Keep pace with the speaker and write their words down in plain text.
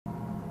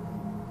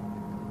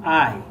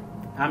Hi,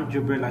 I'm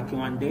Jubril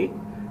Akiwande.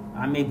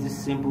 I made this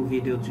simple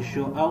video to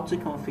show how to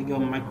configure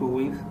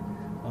microwave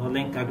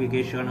link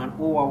aggregation on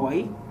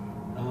Huawei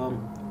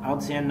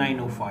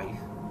RTN905.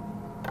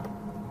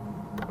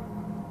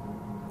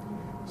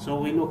 So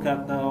we look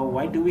at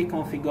why do we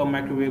configure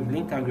microwave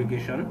link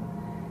aggregation.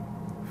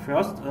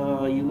 First,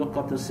 you look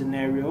at the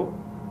scenario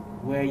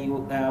where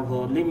you have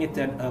a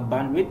limited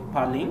bandwidth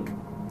per link.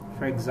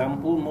 For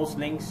example, most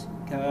links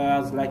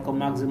has like a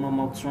maximum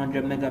of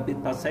 200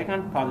 megabit per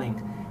second per link.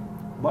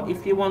 But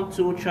if you want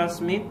to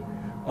transmit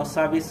a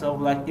service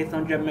of like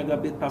 800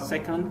 megabit per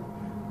second,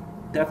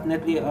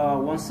 definitely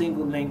one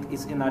single link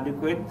is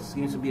inadequate. It's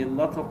going to be a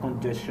lot of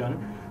congestion.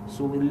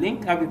 So with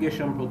link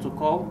aggregation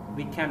protocol,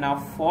 we can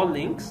have 4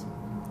 links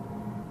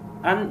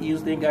and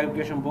use link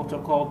aggregation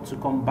protocol to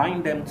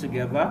combine them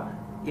together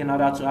in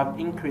order to have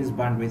increased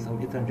bandwidth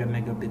of 800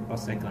 megabit per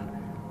second.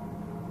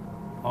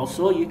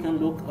 Also, you can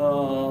look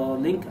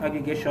link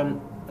aggregation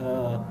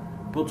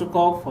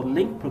protocol for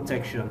link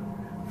protection.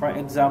 For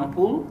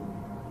example,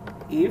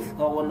 if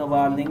one of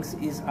our links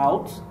is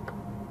out,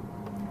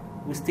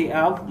 we still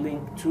have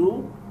link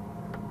 2,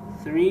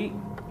 3,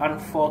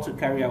 and 4 to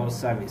carry our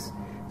service.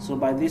 So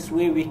by this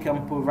way, we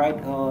can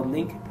provide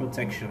link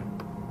protection.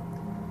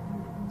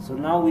 So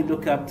now we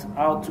look at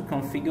how to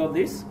configure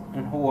this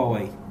on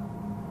Huawei.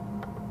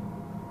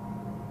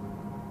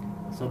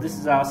 So this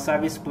is our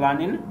service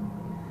planning.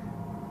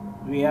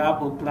 We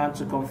plan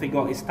to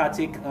configure a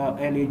static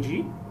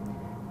LAG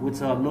with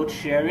load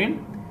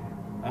sharing,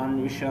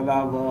 and we shall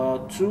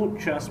have 2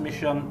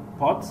 transmission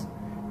ports,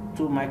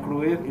 2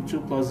 microwave, a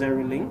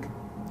 2+0 link,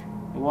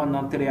 one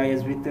on 3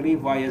 ISV3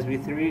 via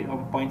ISV3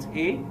 on point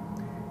A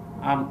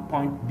and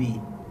point B.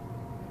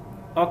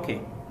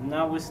 Okay,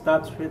 now we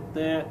start with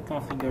the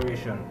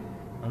configuration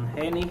on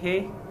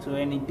NA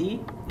to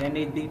NAD,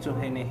 NAD to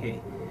NA.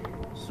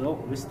 So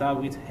we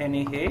start with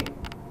NA.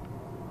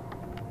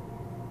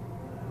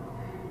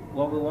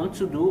 What we want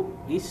to do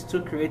is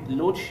to create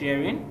load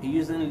sharing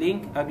using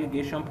link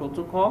aggregation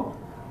protocol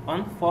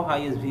on 4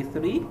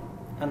 ISV3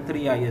 and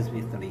 3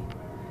 ISV3.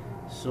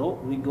 So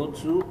we go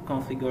to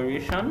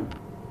configuration.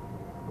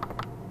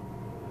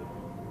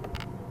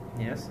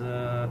 Yes,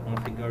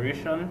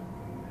 configuration,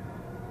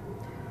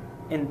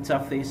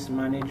 interface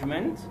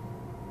management,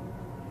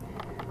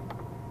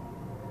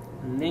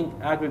 link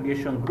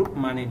aggregation group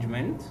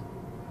management,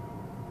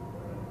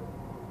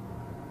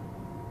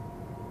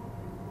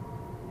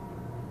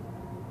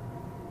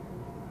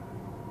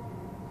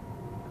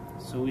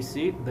 so we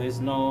see there is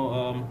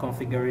no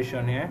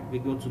configuration here. We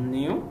go to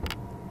new.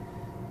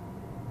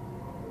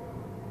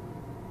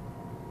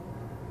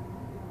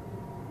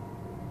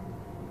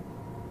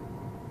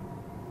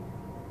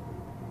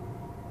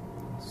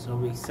 So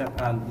we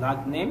set a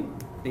lag name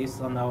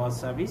based on our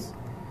service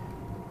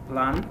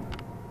plan,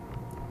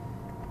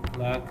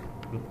 lag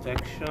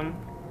protection,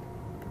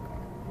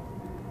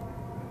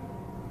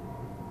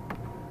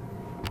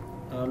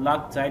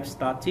 lag type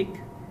static,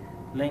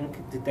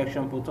 link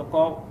detection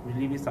protocol, we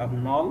leave it at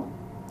null,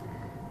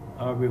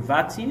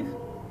 revertive,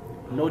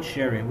 load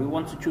sharing. We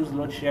want to choose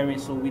load sharing,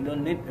 so we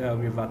don't need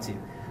revertive.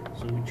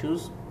 So we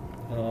choose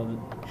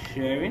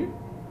sharing.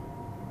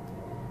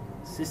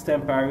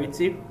 System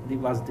priority,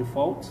 leave as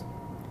default.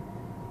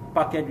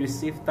 Packet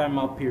receive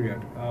timeout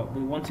period.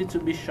 We want it to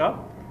be short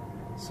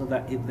so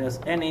that if there's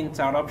any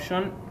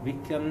interruption, we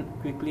can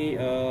quickly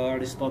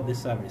restore the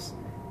service.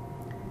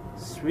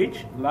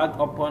 Switch lag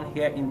upon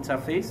here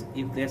interface.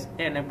 If there's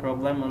any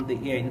problem on the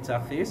here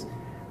interface,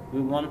 we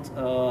want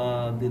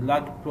the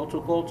lag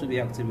protocol to be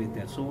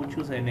activated. So we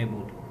choose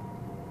enabled.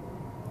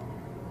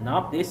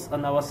 Now based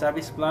on our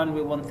service plan,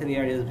 we want 3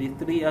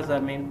 ISV3 as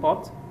our main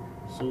port.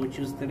 So we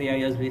choose 3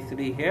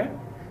 ISV3 here.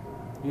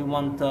 We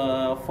want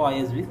 4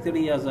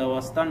 ISV3 as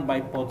our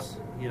standby ports.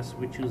 Yes,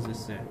 we choose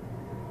this here.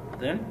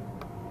 Then,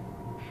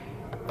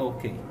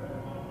 okay.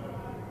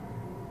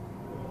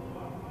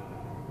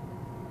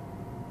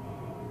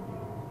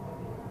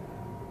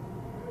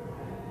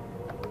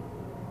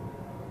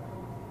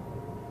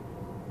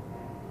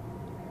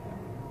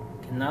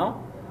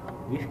 Now,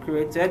 we've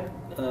created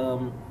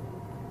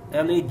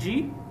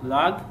LAG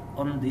lag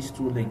on these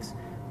 2 links,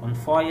 on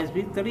 4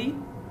 ISV3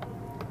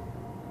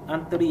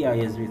 and 3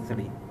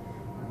 ISV3.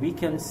 We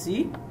can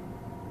see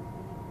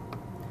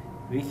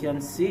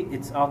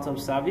it's out of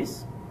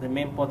service. The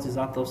main port is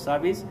out of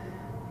service.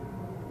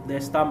 The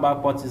standby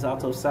port is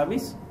out of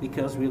service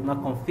because we've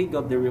not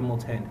configured the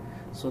remote end.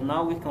 So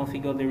now we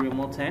configure the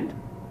remote end.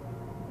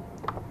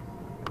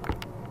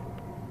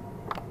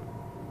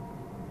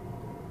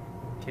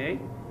 Okay,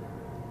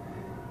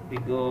 we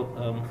go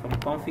from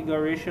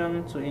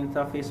configuration to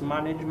interface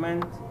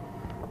management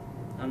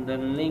and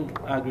then link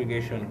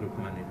aggregation group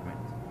management.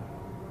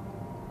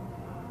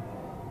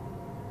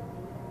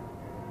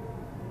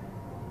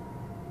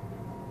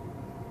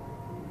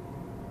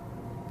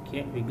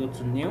 Okay, we go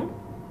to new.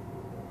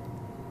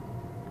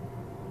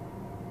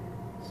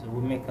 So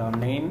we make our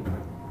name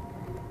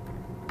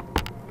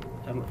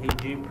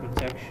LAG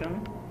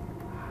protection.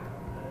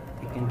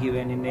 You can give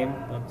any name,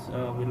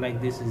 but we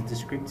like this is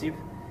descriptive.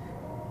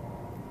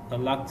 The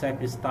lag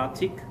type is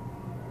static.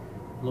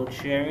 Load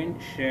sharing,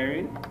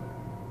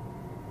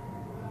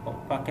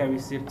 packet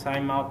receive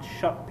timeout,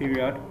 short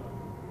period.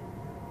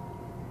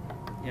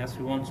 Yes,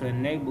 we want to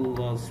enable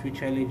the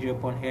switch LED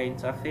upon here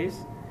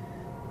interface.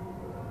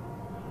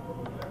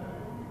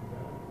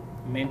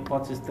 Main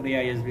port is 3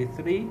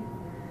 ISV3.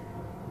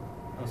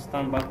 The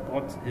standby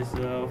port is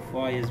 4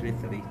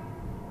 ISV3.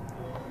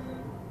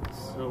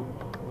 So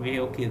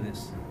we okay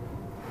this.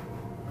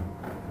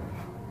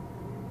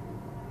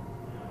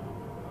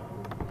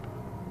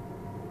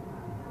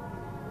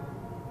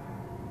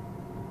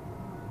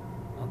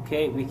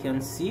 Okay, we can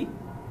see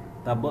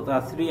that both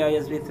our 3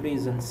 ISV3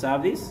 is in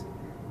service.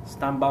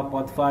 Standby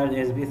port 5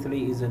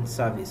 ISV3 is in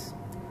service.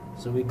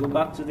 So we go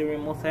back to the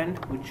remote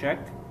end, we check.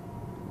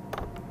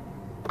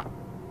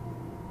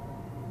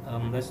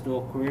 Let's do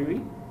a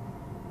query.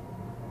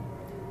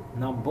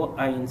 Now both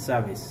are in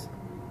service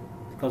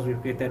because we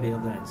created the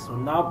other end. So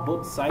now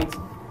both sides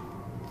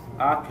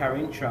are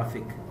carrying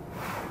traffic.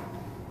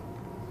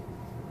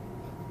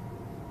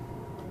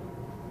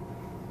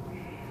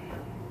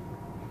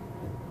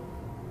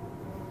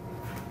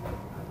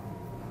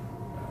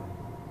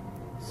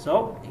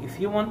 So if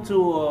you want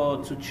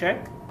to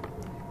check,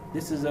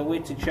 this is a way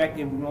to check if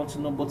you want to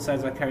know both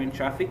sides are carrying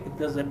traffic. If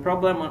there's a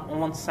problem on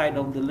one side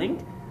of the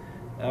link,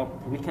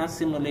 we can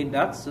simulate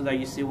that so that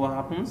you see what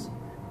happens.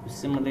 We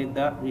simulate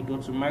that. We go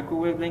to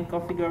microwave link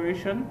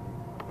configuration.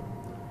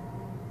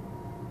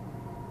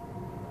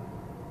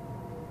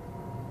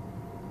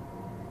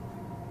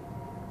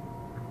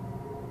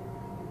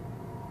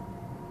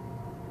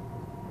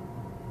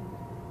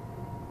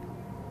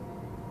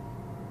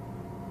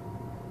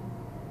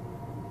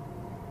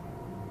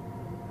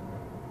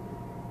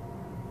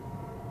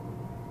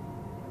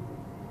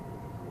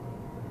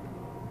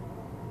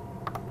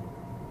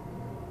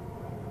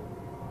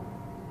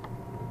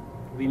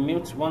 We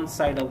mute one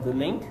side of the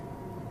link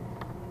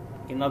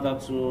in order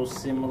to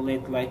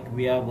simulate like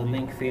we have a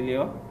link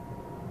failure.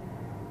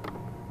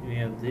 We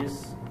have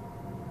this.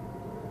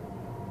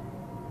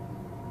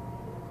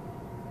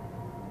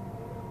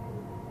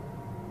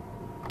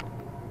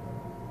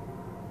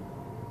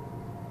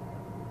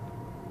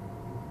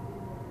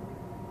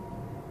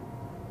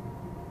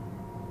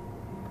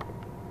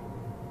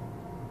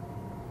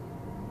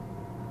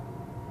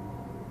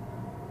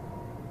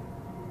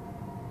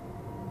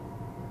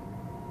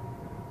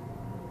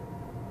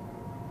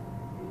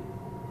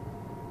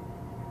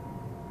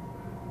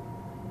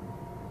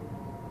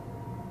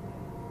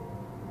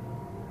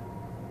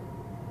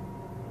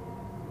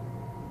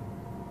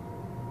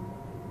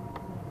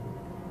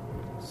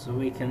 So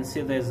we can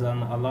see there's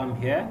an alarm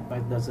here,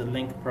 like there's a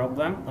link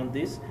problem on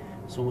this.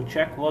 So we'll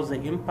check what's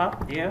the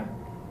impact here.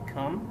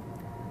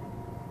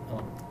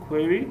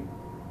 Query.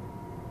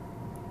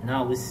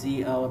 Now we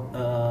see our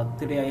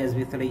 3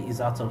 ISV3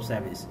 is out of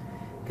service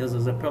because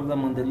there's a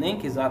problem on the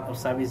link. Is out of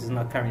service, is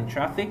not carrying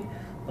traffic.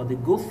 But the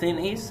good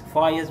thing is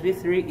 4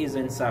 ISV3 is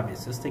in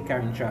service, it's still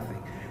carrying traffic.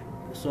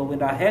 So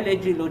with our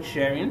LAG load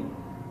sharing,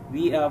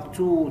 we have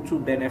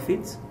two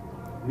benefits.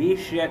 We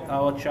share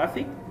our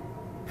traffic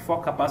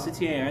for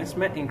capacity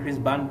enhancement,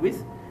 increased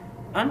bandwidth,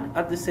 and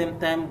at the same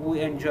time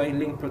we enjoy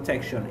link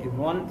protection. If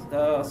one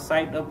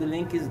side of the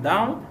link is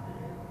down,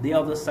 the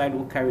other side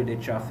will carry the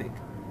traffic.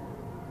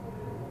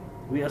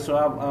 We also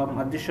have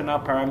additional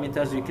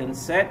parameters you can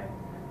set.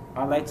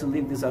 I like to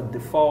leave this at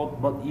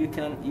default, but you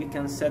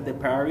can set the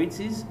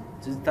priorities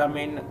to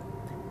determine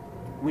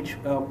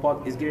which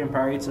port is giving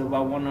priority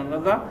over one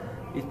another.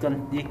 You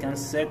can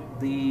set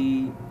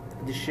the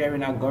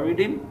sharing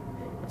algorithm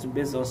to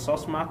based on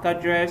source MAC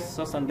address,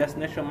 source and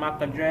destination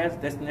MAC address,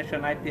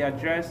 destination IP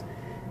address.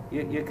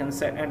 You can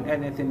set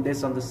anything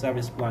based on the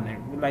service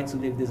planning. We like to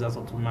leave this as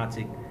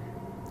automatic.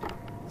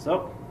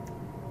 So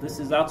this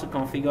is how to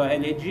configure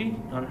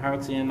LAG on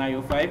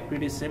RTN905.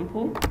 Pretty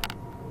simple.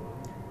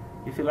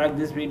 If you like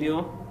this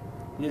video,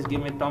 please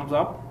give me a thumbs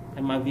up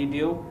in my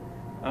video,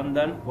 and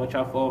then watch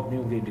out for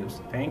new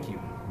videos. Thank you.